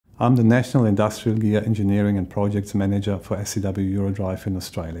I'm the National Industrial Gear Engineering and Projects Manager for SEW-EURODRIVE in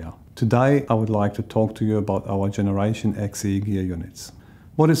Australia. Today I would like to talk to you about our Generation XE gear units.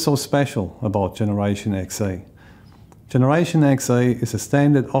 What is so special about Generation XE? Generation XE is a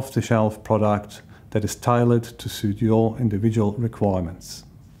standard off-the-shelf product that is tailored to suit your individual requirements.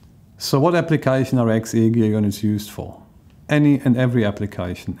 So what application are XE gear units used for? Any and every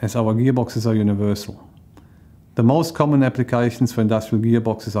application, as our gearboxes are universal. The most common applications for industrial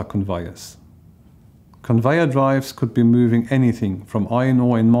gearboxes are conveyors. Conveyor drives could be moving anything from iron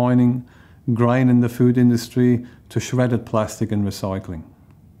ore in mining, grain in the food industry, to shredded plastic in recycling.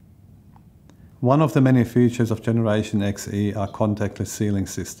 One of the many features of Generation XE are contactless sealing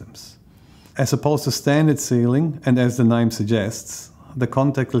systems. As opposed to standard sealing, and as the name suggests, the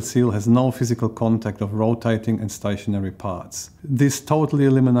contactless seal has no physical contact of rotating and stationary parts. This totally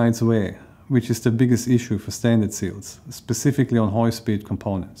eliminates wear, which is the biggest issue for standard seals, specifically on high-speed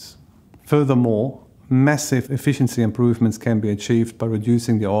components. Furthermore, massive efficiency improvements can be achieved by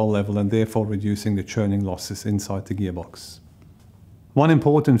reducing the oil level and therefore reducing the churning losses inside the gearbox. One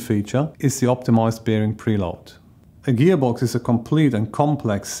important feature is the optimized bearing preload. A gearbox is a complete and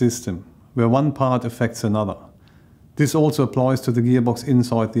complex system where one part affects another. This also applies to the gearbox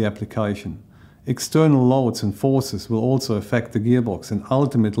inside the application. External loads and forces will also affect the gearbox and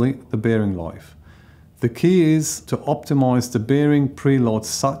ultimately the bearing life. The key is to optimize the bearing preload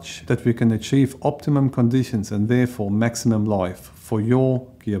such that we can achieve optimum conditions and therefore maximum life for your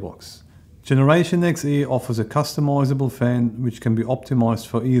gearbox. Generation XE offers a customizable fan which can be optimized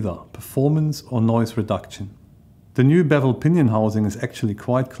for either performance or noise reduction. The new Bevel pinion housing is actually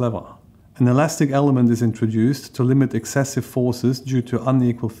quite clever. An elastic element is introduced to limit excessive forces due to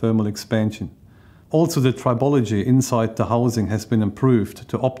unequal thermal expansion. Also, the tribology inside the housing has been improved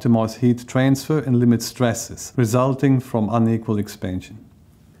to optimize heat transfer and limit stresses resulting from unequal expansion.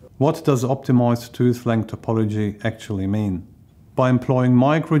 What does optimized tooth length topology actually mean? By employing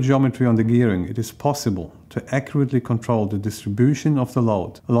microgeometry on the gearing, it is possible to accurately control the distribution of the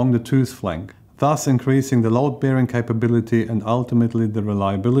load along the tooth flank, thus increasing the load-bearing capability and ultimately the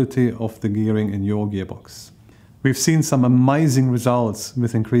reliability of the gearing in your gearbox. We've seen some amazing results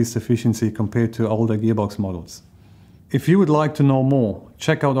with increased efficiency compared to older gearbox models. If you would like to know more,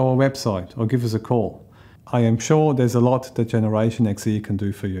 check out our website or give us a call. I am sure there's a lot that Generation XE can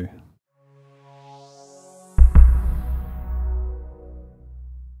do for you.